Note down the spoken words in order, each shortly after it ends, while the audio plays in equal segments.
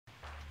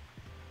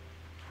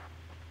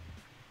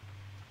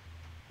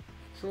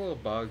It's a little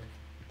bugged.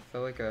 Is that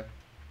like a...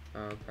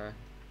 Oh, okay.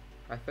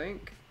 I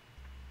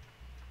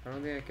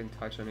don't think I can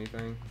touch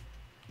anything.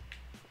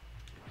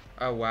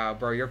 Oh wow,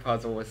 bro, your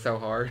puzzle was so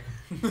hard.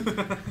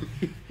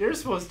 You're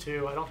supposed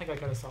to. I don't think I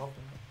could have solved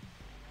it.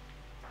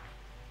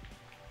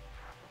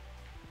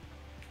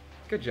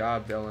 Good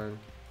job, Dylan.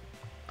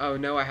 Oh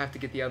no, I have to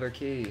get the other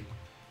key.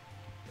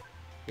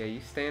 Yeah,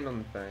 you stand on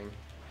the thing.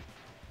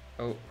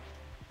 Oh.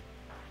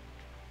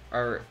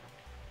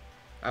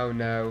 Oh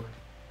no.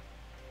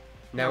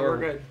 Now we're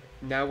good.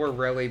 Now we're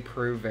really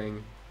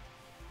proving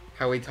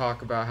how we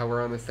talk about how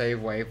we're on the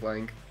same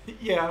wavelength.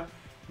 Yeah.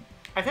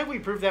 I think we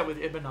proved that with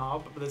Ibn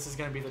Ob, but this is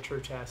going to be the true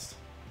test.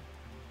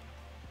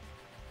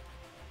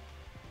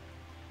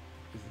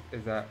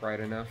 Is that right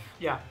enough?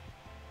 Yeah.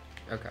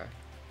 Okay.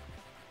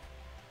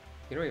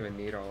 You don't even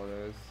need all of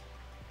those.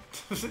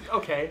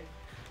 Okay.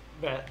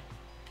 Bet.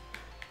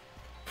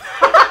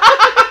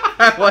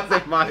 That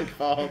wasn't my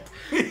fault.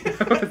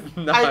 That was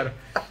not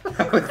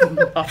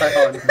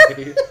on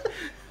me.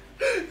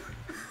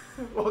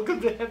 Welcome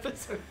to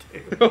episode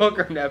 2.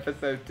 Welcome to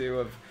episode 2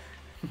 of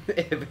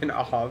Ibn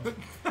Ob.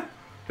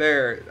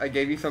 There, I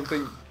gave you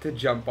something to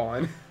jump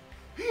on.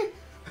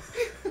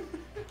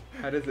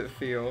 How does it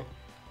feel?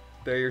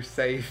 There, you're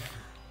safe.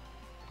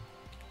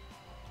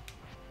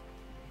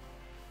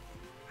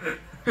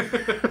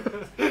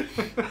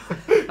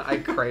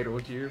 I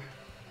cradled you.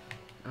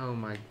 Oh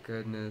my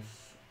goodness.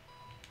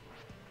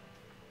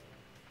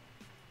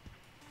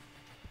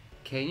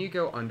 Can you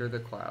go under the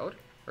cloud?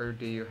 Or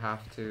do you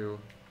have to...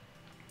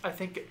 I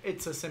think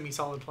it's a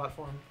semi-solid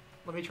platform.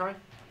 Let me try.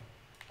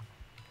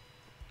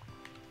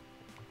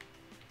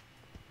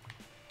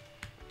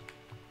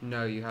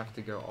 No, you have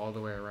to go all the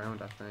way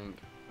around, I think.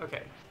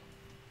 Okay.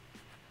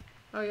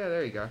 Oh yeah,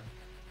 there you go.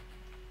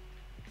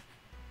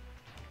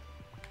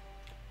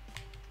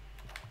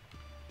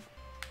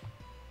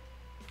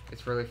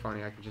 It's really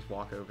funny, I could just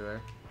walk over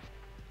there.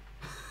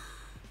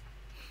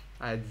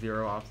 I had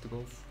 0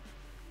 obstacles.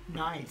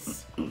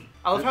 Nice.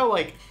 I love how,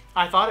 like,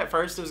 I thought at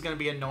first it was going to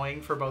be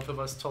annoying for both of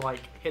us to,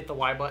 like, hit the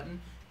Y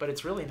button, but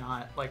it's really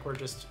not. Like, we're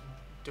just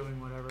doing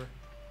whatever.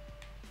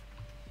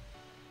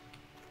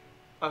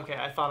 Okay,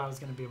 I thought I was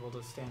going to be able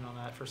to stand on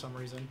that for some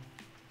reason.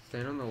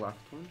 Stand on the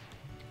left one.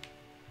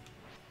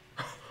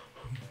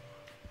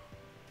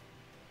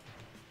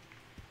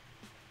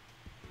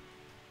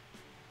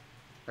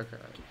 Okay.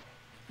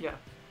 Yeah.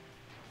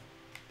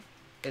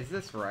 Is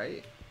this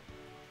right?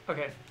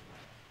 Okay.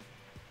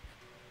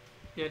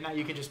 Yeah, now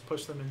you can just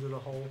push them into the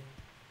hole.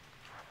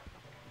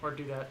 Or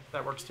do that.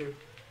 That works too.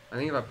 I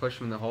think if I push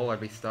them in the hole,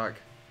 I'd be stuck.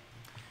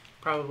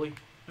 Probably.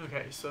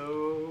 Okay,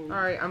 so...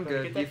 Alright, I'm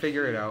good. You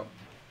figure it out.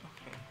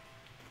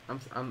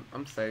 Okay.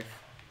 I'm safe.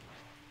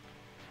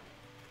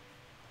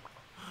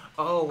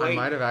 Oh, wait. I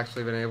might have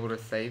actually been able to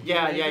save you.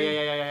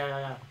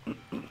 Yeah.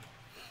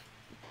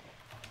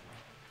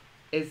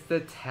 Is the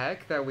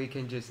tech that we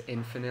can just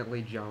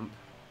infinitely jump?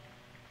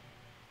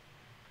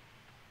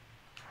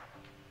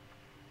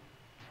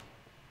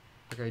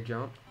 Okay,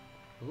 jump.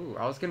 Ooh,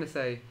 I was gonna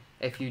say,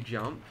 if you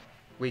jump,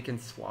 we can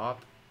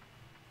swap.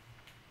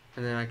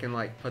 And then I can,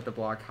 like, put the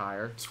block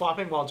higher.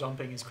 Swapping while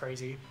jumping is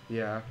crazy.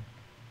 Yeah.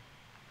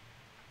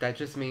 That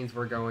just means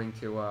we're going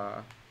to,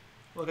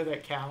 Look at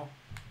that cow.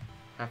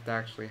 have to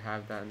actually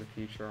have that in the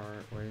future,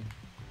 aren't we?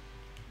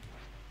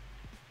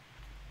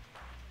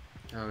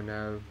 Oh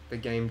no, the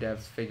game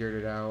devs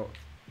figured it out.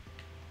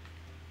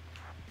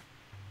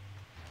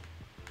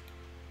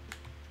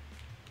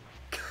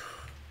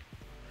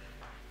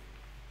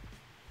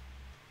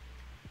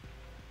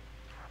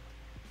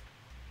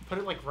 Put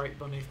it, like, right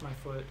beneath my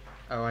foot.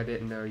 Oh, I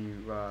didn't know you,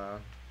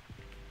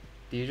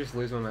 do you just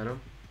lose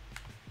momentum?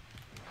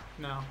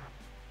 No.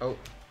 Oh.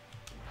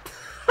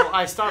 Well,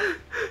 I stopped...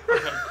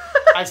 Okay.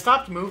 I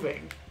stopped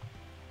moving.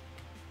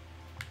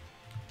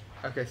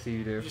 Okay, so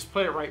you do. Just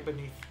put it right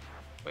beneath...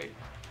 Wait.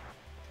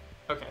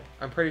 Okay.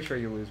 I'm pretty sure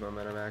you lose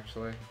momentum,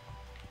 actually.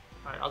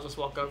 Alright, I'll just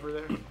walk over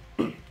there.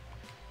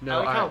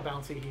 No, I like how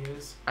bouncy he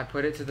is. I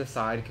put it to the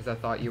side because I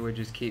thought you would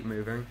just keep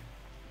moving.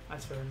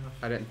 That's fair enough.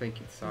 I didn't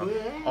think you'd stop.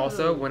 Whoa.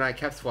 Also, when I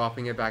kept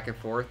swapping it back and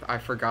forth, I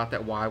forgot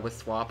that Y was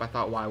swap. I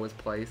thought Y was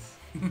place.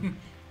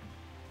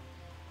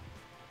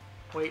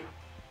 Wait. Let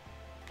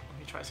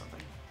me try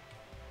something.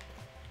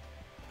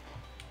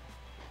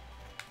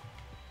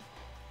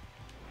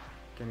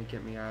 Gonna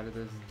get me out of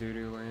this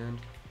doo-doo land.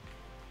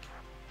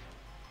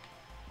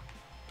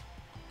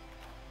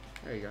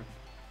 There you go.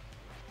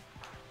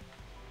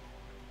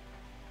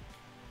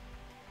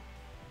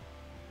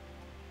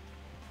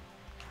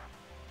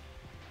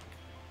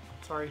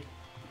 Sorry.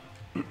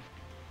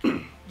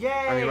 Yay!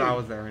 I mean, I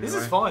was there anyway. This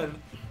is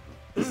fun.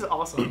 This is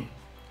awesome.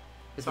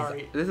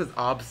 Sorry. This is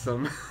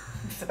awesome.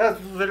 I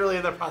was literally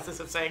in the process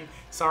of saying,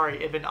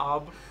 sorry, Ibn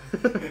Ob.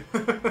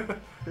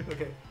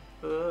 Okay.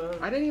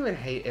 I didn't even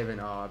hate Ibn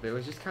Ob. It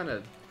was just kind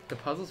of... The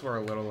puzzles were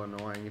a little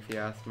annoying, if you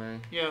ask me.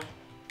 Yeah.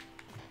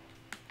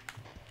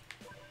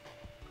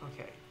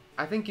 Okay.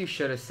 I think you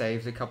should have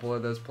saved a couple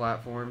of those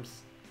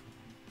platforms.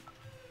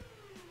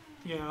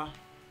 Yeah.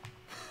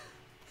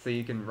 So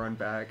you can run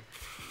back.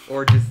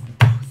 Or just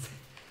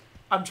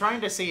I'm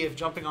trying to see if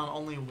jumping on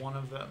only one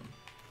of them.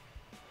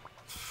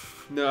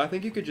 No, I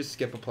think you could just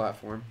skip a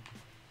platform.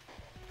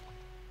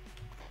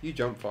 You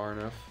jump far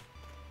enough.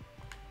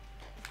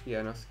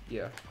 Yeah, no,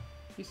 yeah.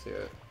 You see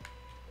it.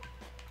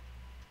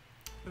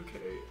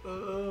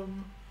 Okay,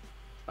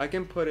 I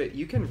can put it,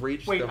 you can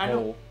reach the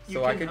hole.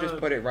 So I could just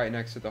put it right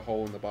next to the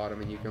hole in the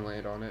bottom and you can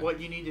land on it. What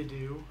you need to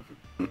do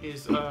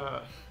is,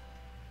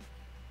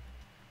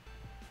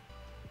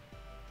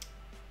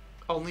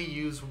 only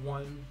use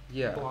one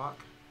block.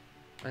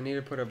 I need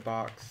to put a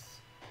box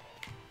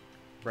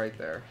right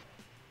there.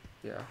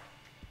 Yeah.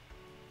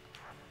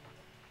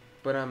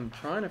 But I'm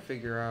trying to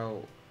figure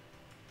out...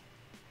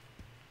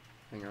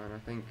 Hang on, I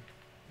think...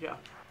 Yeah.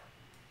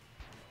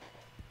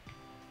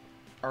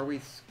 Are we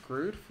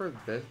screwed for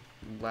this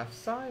left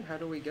side? How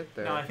do we get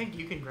there? No, I think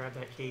you can grab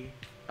that key.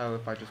 Oh,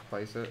 if I just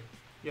place it?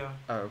 Yeah.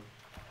 Oh.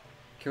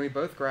 Can we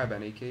both grab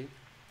any key?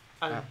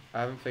 I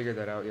haven't figured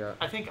that out yet.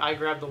 I think I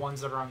grabbed the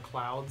ones that are on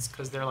clouds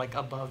because they're like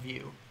above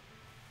you.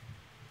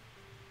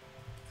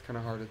 It's kind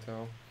of hard to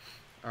tell.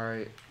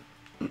 Alright.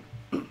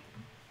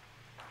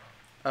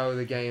 Oh,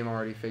 the game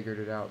already figured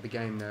it out. The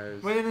game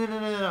knows. Wait,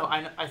 no.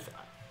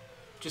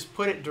 Just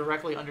put it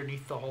directly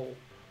underneath the hole.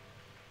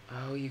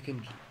 Oh, you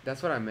can...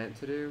 That's what I meant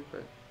to do,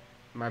 but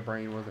my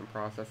brain wasn't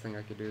processing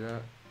I could do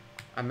that.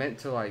 I meant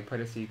to, like, put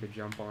it so you could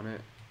jump on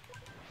it.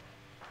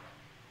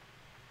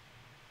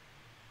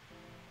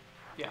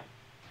 Yeah.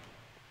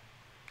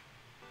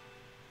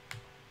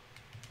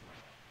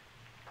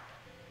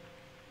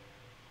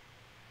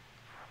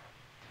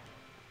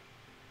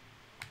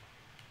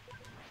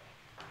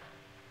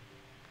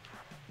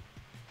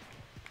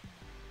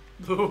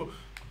 Ooh.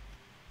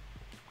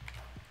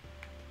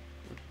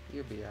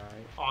 You'll be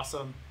alright.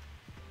 Awesome.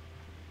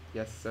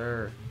 Yes,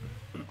 sir.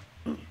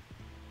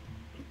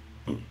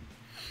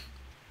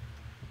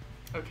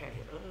 Okay.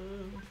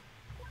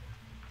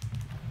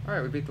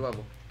 Alright, we beat the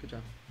level. Good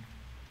job.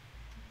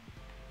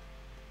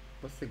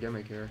 What's the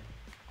gimmick here?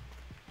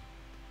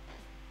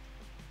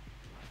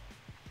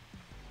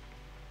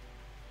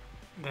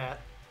 That.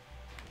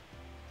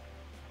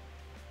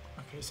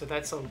 Okay, so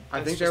that's a...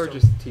 I think they were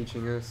just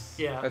teaching us.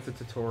 Yeah. That's a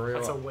tutorial.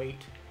 That's a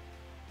weight.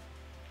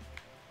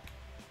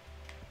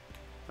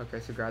 Okay,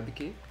 so grab the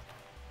key.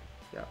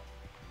 Yeah.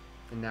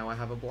 And now I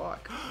have a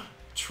block.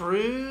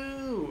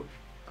 True!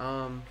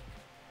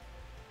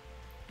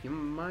 You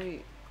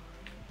might...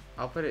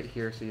 I'll put it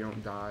here so you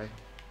don't die.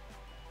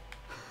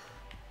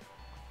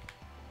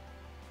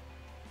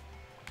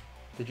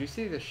 Did you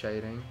see the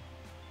shading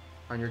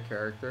on your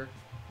character?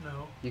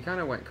 No. You kind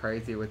of went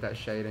crazy with that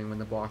shading when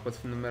the block was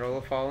from the middle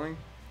of falling.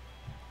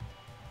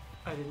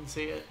 I didn't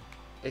see it.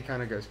 It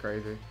kind of goes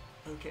crazy.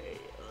 Okay.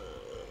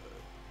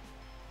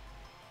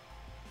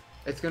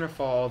 It's gonna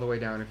fall all the way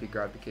down if you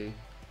grab the key.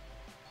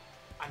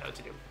 I know what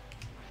to do.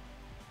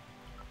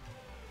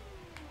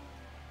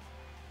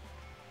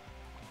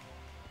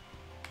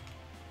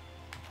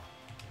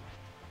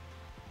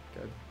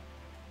 Good.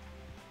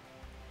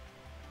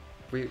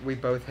 We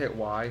both hit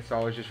Y, so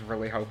I was just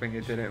really hoping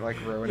it didn't like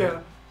ruin it.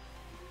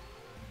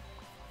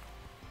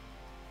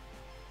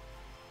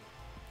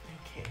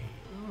 Okay.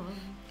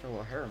 Got a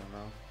little hair in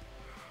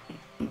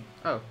my mouth.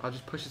 Oh, I'll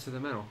just push it to the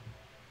middle.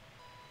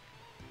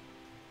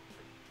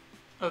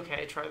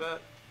 Okay, try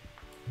that.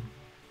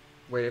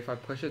 Wait, if I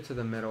push it to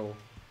the middle...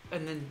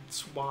 And then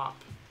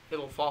swap,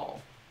 it'll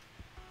fall.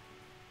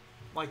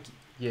 Like...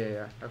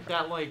 Yeah, okay.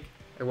 That, like...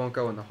 It won't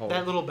go in the hole.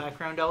 That little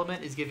background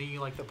element is giving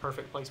you, like, the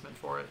perfect placement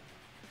for it.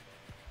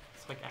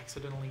 It's, like,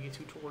 accidentally a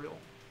tutorial.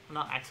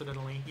 Not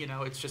accidentally, you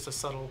know, it's just a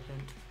subtle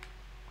hint.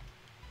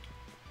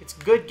 It's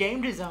good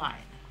game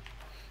design.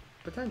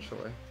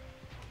 Potentially.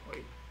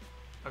 Wait.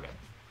 Okay.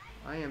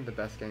 I am the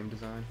best game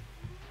design.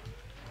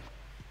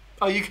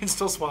 Oh, you can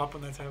still swap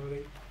when that's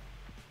happening.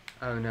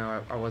 Oh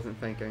no, I wasn't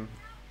thinking.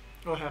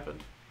 What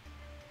happened?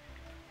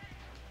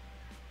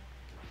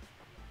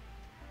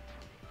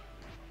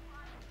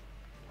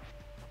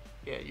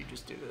 Yeah, you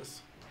just do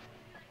this.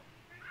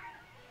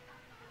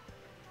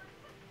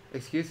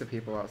 Excuse the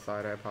people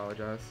outside, I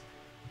apologize.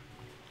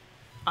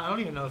 I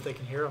don't even know if they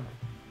can hear them.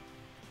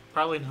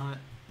 Probably not.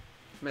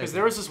 Maybe. Because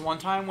there was this one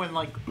time when,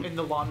 like, in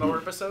the lawnmower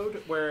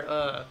episode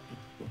where,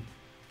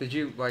 Did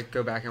you, like,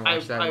 go back and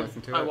watch that and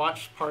listen to it? I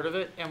watched part of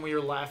it, and we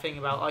were laughing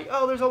about, like,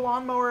 oh, there's a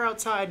lawnmower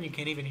outside, and you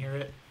can't even hear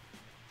it.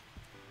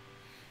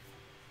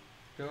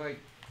 They're, like,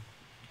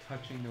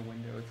 touching the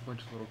window. It's a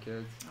bunch of little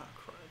kids. Oh,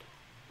 crud.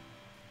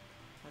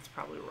 That's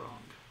probably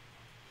wrong.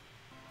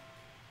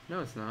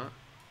 No, it's not.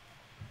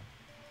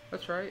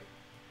 That's right.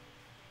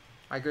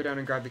 I go down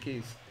and grab the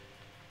keys.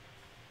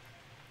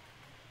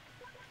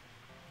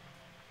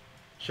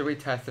 Should we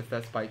test if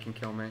that spike can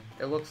kill me?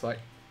 It looks like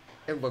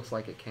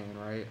it can,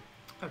 right?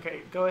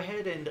 Okay, go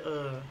ahead and,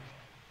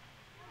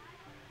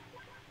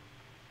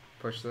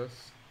 push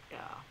this. Yeah.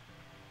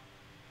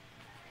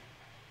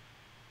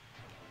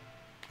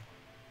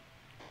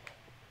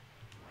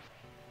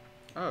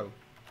 Oh.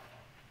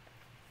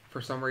 For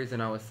some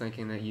reason I was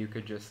thinking that you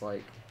could just,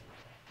 like,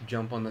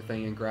 jump on the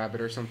thing and grab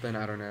it or something.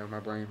 I don't know. My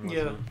brain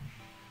wasn't.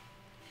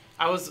 Yeah.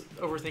 I was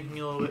overthinking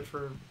a little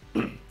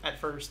bit at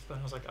first, but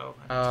I was like, oh.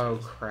 Oh,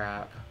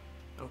 crap.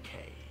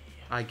 Okay.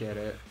 I get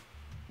it.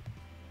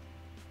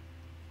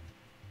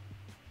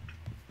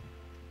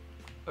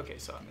 Okay,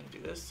 so I'm going to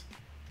do this.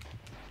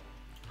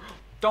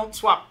 Don't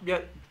swap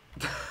yet.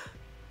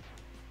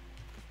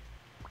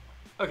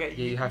 Okay.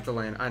 Yeah, you have to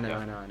land. I know, Yeah.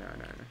 I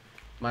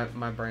know.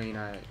 My brain,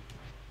 I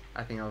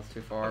think I was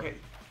too far. Okay.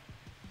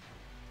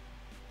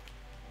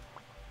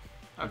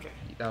 Okay.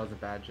 That was a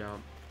bad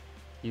jump.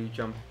 You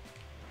jumped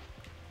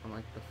on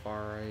like the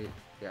far right.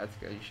 Yeah, that's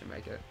good. You should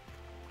make it.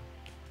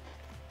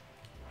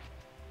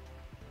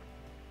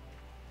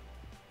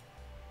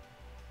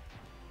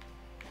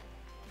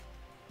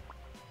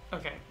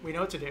 Okay, we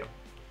know what to do.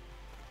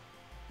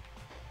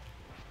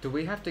 Do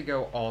we have to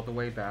go all the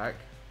way back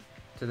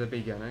to the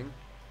beginning?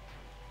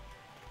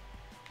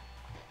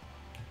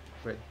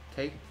 But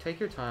take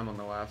your time on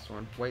the last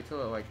one. Wait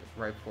till it like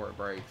right before it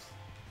breaks.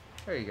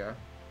 There you go.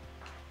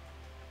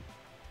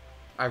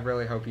 I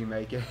really hope you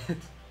make it.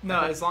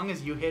 No, as long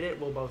as you hit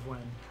it, we'll both win.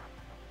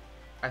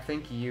 I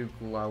think you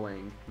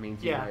glowing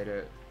means you made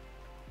it.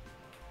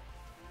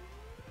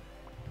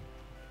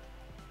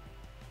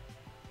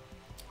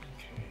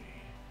 Okay.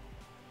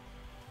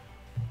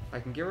 I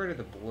can get rid of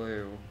the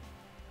blue,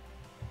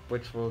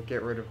 which will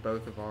get rid of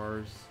both of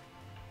ours.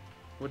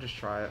 We'll just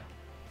try it.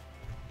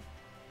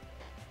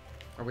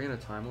 Are we in a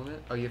time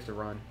limit? Oh, you have to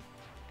run.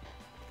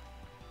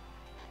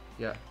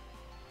 Yeah.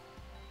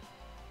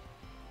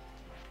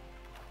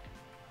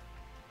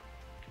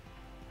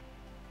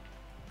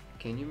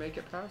 Can you make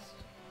it past?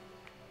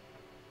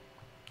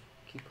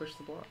 Can you push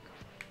the block?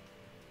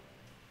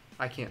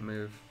 I can't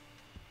move.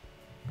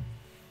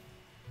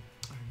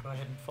 Go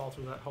ahead and fall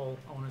through that hole.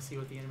 I want to see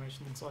what the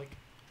animation looks like.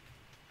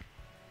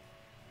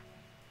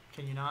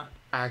 Can you not?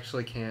 I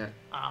actually can't.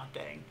 Ah,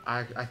 dang.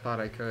 I thought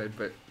I could,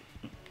 but...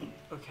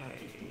 Okay.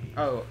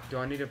 Oh, do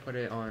I need to put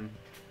it on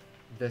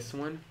this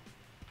one?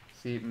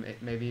 See,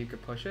 maybe you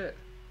could push it?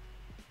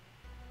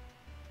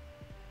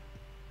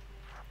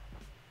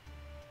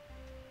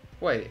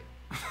 Wait.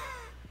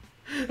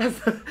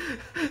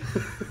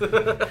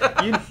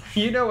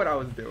 you know what I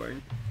was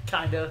doing.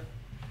 Kinda.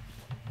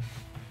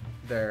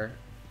 There.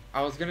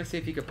 I was gonna see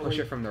if you could push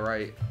it from the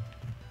right.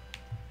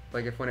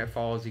 Like if when it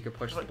falls you could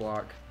push the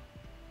block.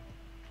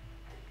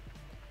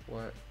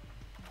 What?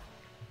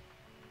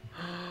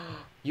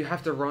 You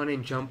have to run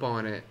and jump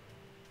on it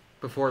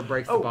before it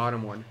breaks the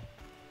bottom one.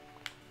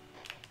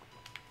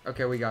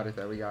 Okay, we got it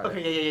though, we got it.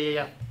 Okay,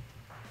 yeah.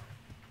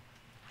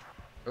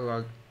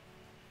 Oh,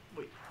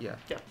 wait. Yeah.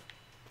 Yeah.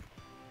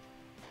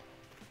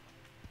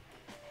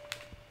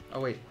 Oh,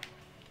 wait.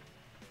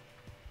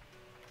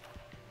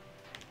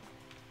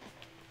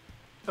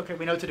 Okay,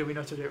 we know what to do, we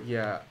know what to do.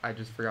 Yeah, I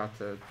just forgot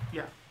to...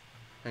 Yeah.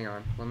 Hang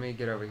on, let me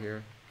get over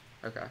here.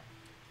 Okay.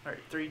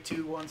 Alright, 3,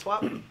 2, 1,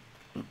 swap.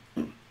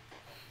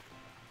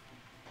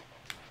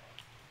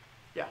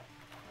 Yeah.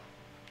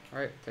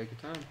 Alright, take your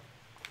time.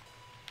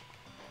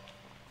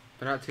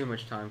 But not too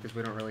much time, because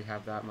we don't really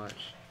have that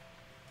much.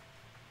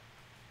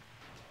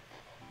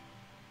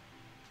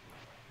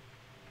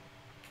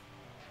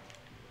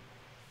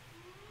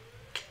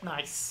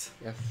 Nice.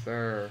 Yes,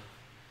 sir.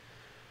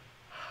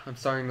 I'm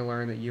starting to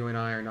learn that you and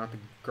I are not the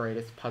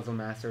greatest puzzle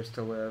masters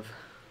to live.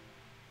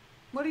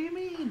 What do you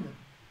mean?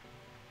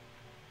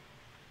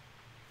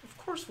 Of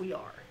course we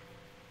are.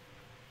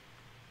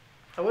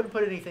 I wouldn't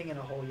put anything in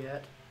a hole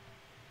yet.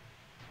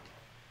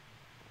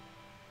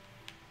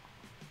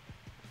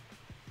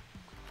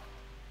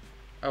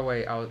 Oh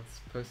wait, I was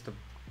supposed to...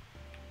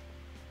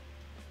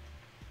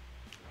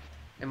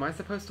 Am I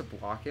supposed to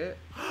block it?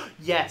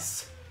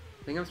 Yes.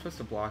 I think I'm supposed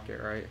to block it,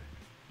 right?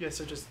 Yeah,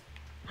 so just...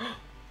 Oh,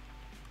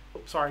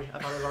 sorry, I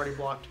thought it was already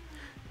blocked.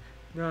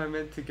 No, I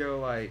meant to go,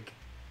 like,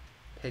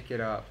 pick it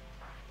up.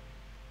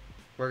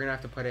 We're gonna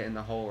have to put it in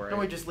the hole, right? No,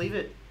 we just leave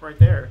it right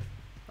there.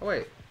 Oh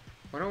wait,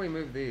 why don't we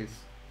move these?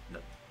 No,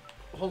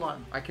 hold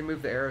on. I can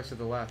move the arrows to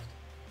the left.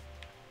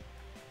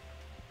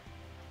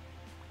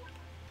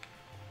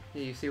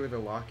 Yeah, you see where the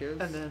lock is?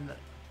 And then...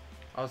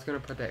 I was gonna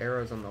put the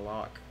arrows on the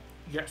lock.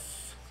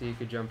 Yes. So you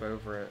could jump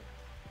over it.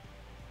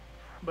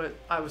 But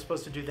I was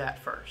supposed to do that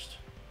first.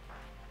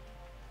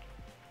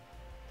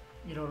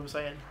 You know what I'm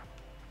saying?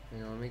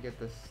 Hang on, let me get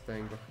this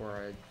thing before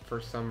I, for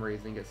some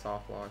reason, get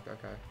soft locked.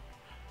 Okay.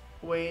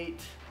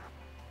 Wait.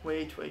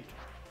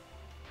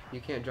 You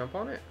can't jump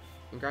on it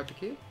and grab the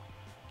key?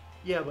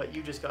 Yeah, but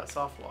you just got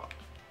soft locked.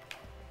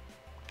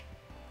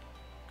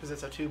 Because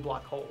it's a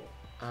 2-block hole.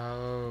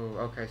 Oh,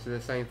 okay, so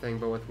the same thing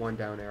but with one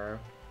down arrow.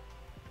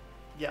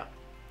 Yeah.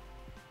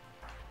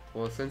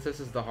 Well, since this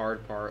is the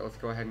hard part, let's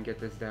go ahead and get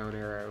this down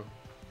arrow.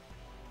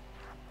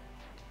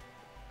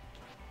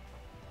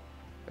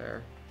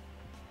 There.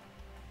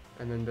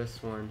 And then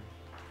this one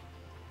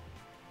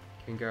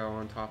can go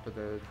on top of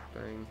the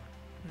thing.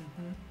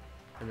 Mm-hmm.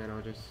 And then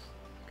I'll just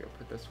go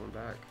put this one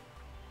back.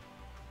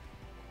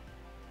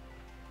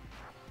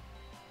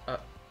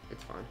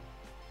 It's fine.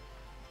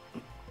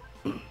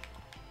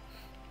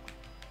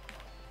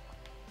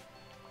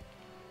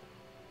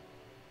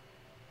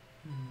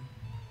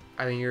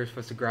 I think you're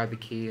supposed to grab the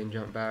key and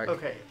jump back.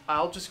 Okay,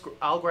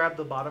 I'll grab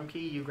the bottom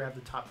key. You grab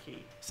the top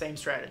key. Same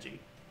strategy.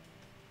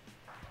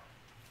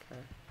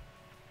 Okay.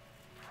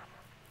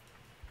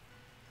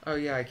 Oh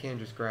yeah, I can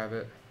just grab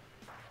it.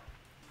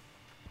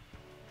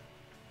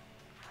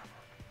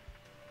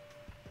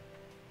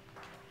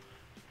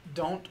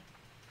 Don't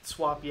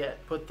swap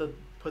yet. Put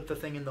the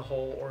thing in the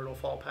hole, or it'll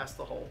fall past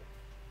the hole.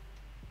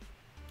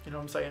 You know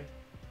what I'm saying?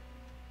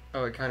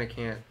 Oh, it kind of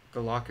can't.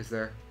 The lock is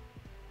there.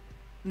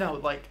 No,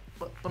 like,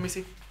 let me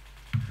see.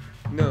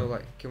 No,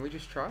 like, can we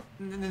just try?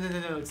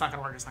 No, it's not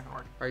gonna work. It's not gonna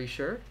work. Are you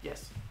sure?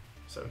 Yes.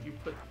 So you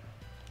put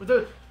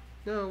the.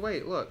 No,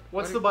 wait, look.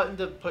 What's the button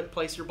to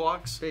place your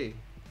blocks? B.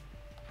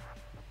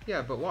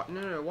 Yeah, but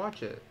no,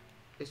 watch it.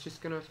 It's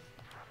just gonna.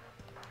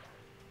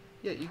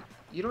 Yeah,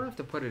 you don't have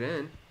to put it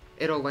in.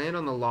 It'll land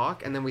on the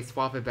lock, and then we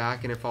swap it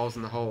back, and it falls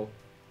in the hole.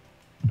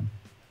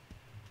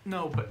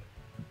 No, but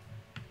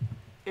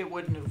it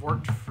wouldn't have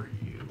worked for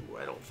you,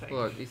 I don't think.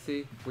 Look, you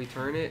see, we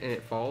turn it, and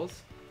it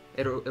falls.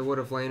 It would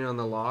have landed on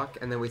the lock,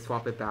 and then we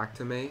swap it back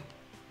to me,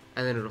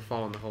 and then it'll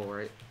fall in the hole,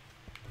 right?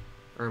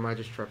 Or am I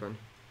just tripping?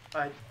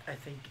 I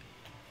think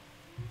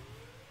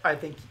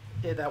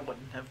that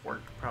wouldn't have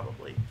worked,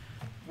 probably.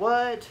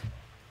 What?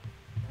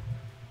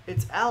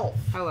 It's Alf.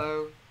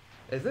 Hello.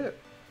 Is it?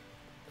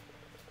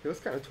 He looks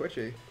kind of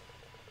twitchy.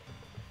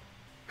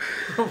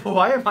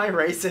 Why am I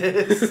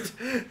racist?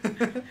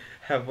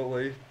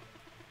 Heavily.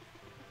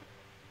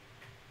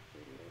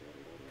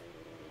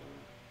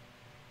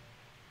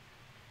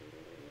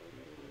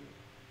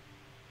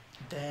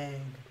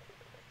 Dang.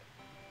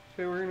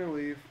 Okay, we're gonna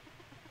leave.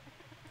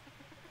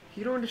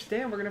 You don't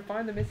understand. We're gonna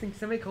find the missing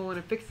semicolon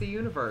and fix the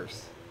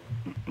universe.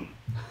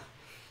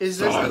 Is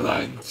this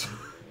silent?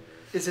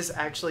 Is this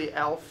actually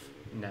Alf?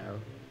 No,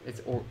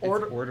 it's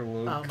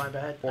Orderlook. Oh, my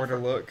bad.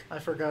 Orderlook. I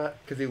forgot.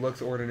 Because he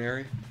looks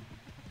ordinary.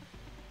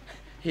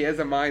 He has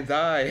a mind's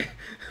eye.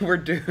 We're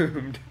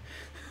doomed.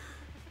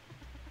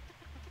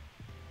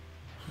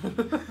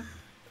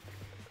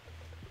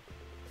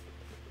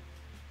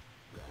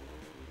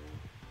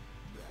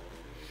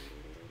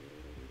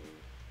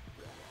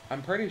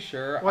 I'm pretty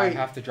sure I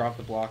have to drop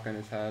the block on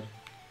his head,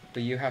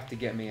 but you have to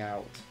get me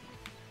out.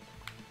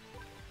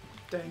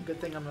 Dang, good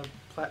thing I'm a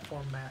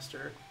platform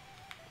master.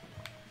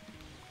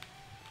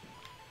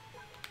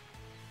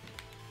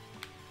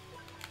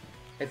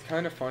 It's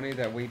kind of funny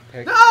that we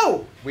picked.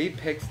 No! We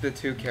picked the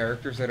two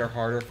characters that are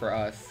harder for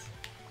us.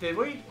 Did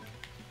we?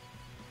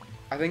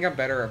 I think I'm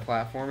better at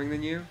platforming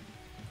than you.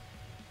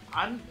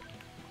 Have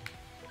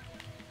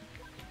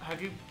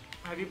you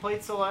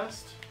played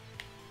Celeste?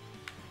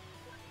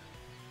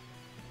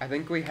 I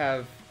think we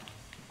have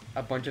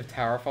a bunch of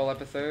Towerfall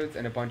episodes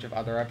and a bunch of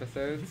other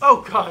episodes.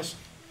 Oh gosh.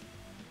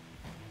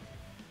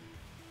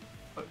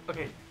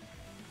 Okay.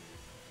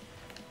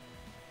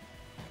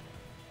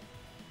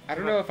 I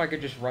don't know if I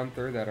could just run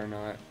through that or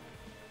not.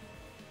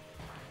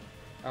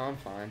 Oh, I'm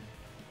fine.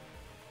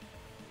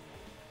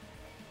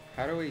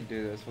 How do we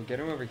do this? We'll get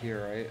him over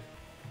here, right?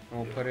 And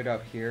we'll put it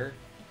up here.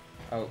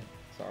 Oh,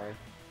 sorry.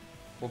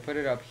 We'll put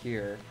it up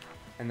here,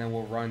 and then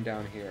we'll run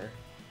down here.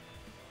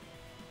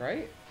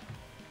 Right?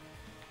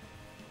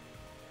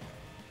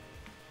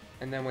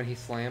 And then when he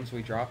slams,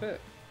 we drop it?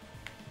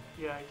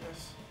 Yeah, I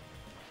guess.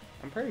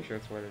 I'm pretty sure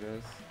that's what it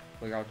is.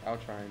 Like, I'll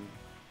try and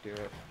do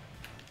it.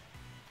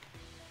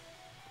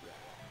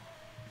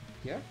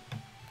 Yeah?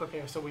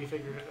 Okay, so we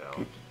figured it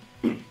out.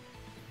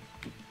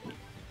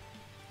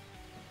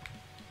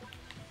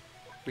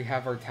 We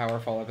have our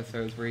Towerfall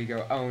episodes where you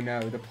go, oh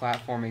no, the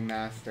platforming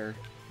master.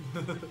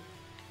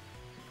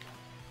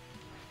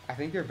 I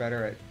think you're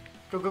better at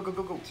Go.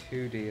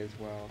 2D as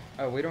well.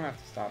 Oh, we don't have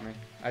to stop me.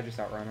 I just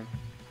outrun him.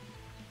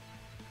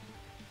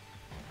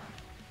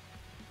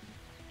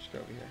 Just go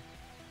over here.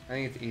 I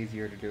think it's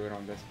easier to do it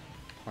on this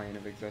plane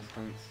of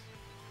existence.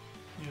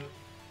 Yeah.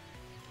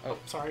 Oh,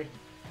 sorry.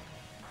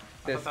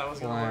 This I thought that was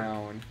gonna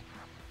clown. work.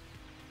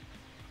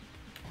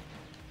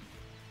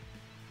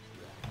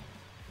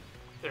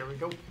 There we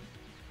go.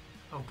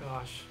 Oh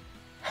gosh.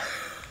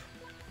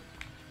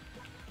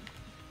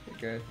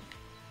 Good.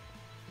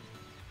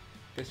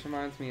 This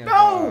reminds me of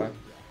No!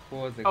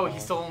 What was it Oh, called? he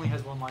still only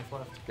has one life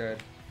left.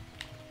 Good.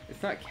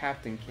 It's not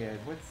Captain Kid.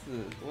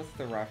 What's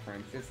the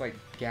reference? It's like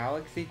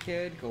Galaxy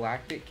Kid,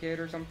 Galactic Kid,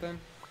 or something.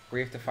 Where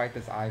you have to fight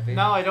this Ivy.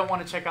 No, I don't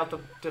want to check out the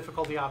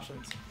difficulty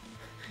options.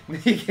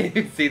 You can't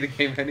even see the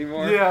game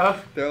anymore. Yeah.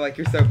 They're like,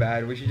 you're so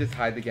bad. We should just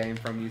hide the game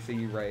from you so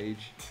you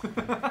rage.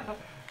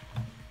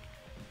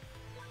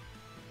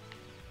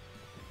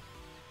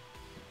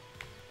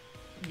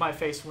 My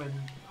face when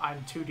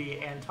I'm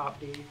 2D and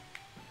Topdee'd.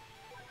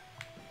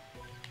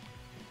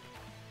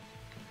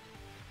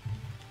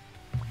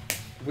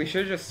 We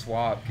should just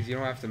swap because you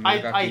don't have to move.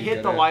 I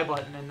hit the Y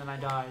button and then I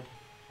died.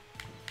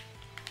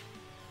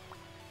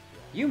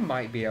 You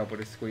might be able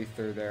to squeeze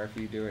through there if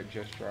you do it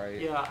just right.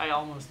 Yeah, I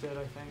almost did,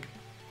 I think.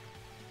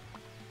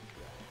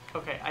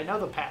 Okay, I know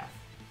the path.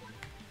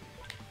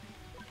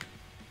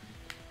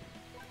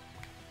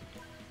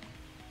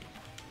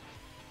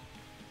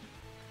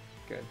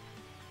 Good.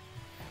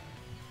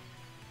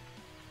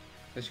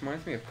 This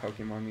reminds me of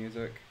Pokemon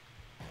music.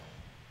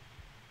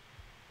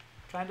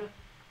 Kinda.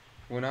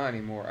 Well, not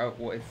anymore. Oh,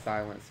 well, it's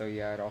silent, so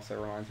yeah, it also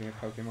reminds me of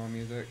Pokemon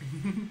music.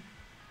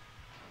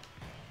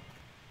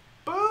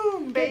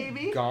 Boom,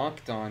 baby!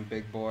 Gonked on,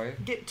 big boy.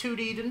 Get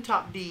Toodee'd and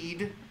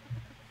Topdee'd.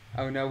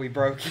 Oh no, we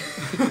broke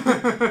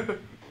it.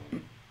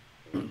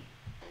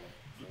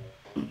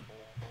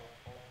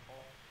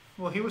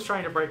 Well, he was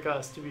trying to break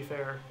us, to be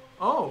fair.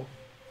 Oh!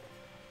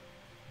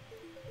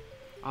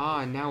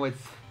 Ah, now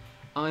it's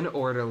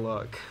unorder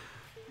look.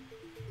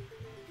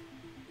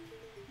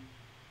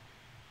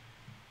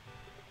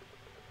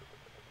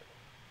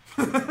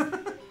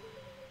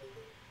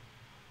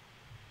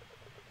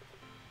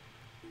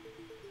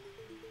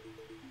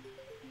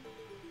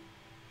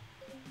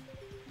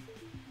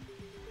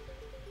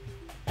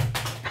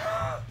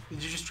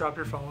 Did you just drop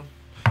your phone?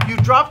 You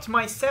dropped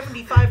my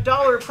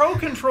 $75 Pro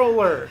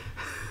Controller!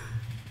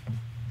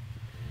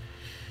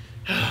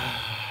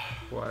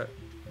 What?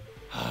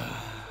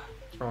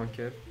 What's wrong,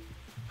 kid?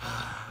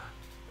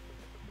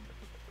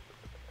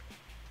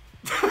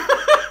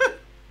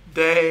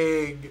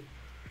 Dang.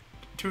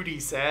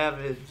 2D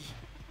savage.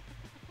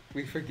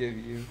 We forgive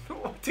you.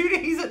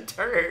 2D's a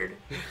turd.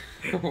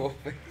 We'll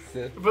fix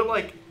it. But,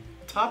 like,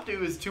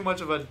 Topdee'd is too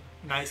much of a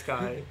nice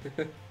guy.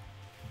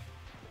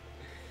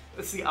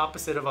 That's the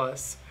opposite of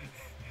us.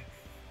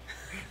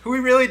 We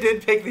really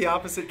did pick the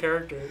opposite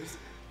characters.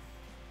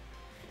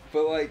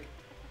 But, like,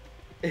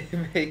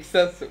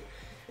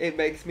 it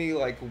makes me,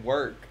 like,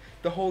 work.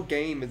 The whole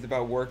game is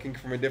about working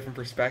from a different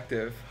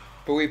perspective.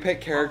 But we pick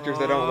characters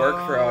that don't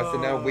work for us,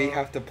 and now we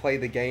have to play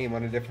the game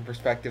on a different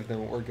perspective than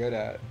what we're good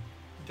at.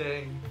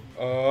 Dang.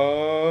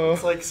 Oh.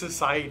 It's like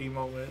society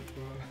moment.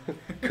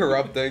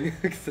 Corrupting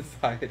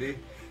society.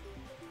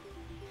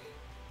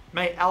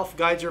 May Alf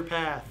guide your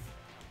path.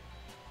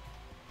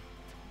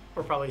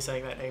 We're probably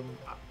saying that name.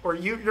 Or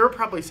you're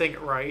probably saying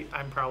it right.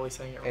 I'm probably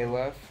saying it right.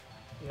 Aleph?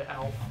 Yeah,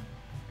 Alf.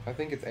 I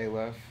think it's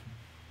Aleph.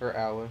 Or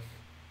Aleph.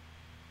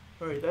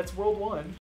 Alright, that's World 1.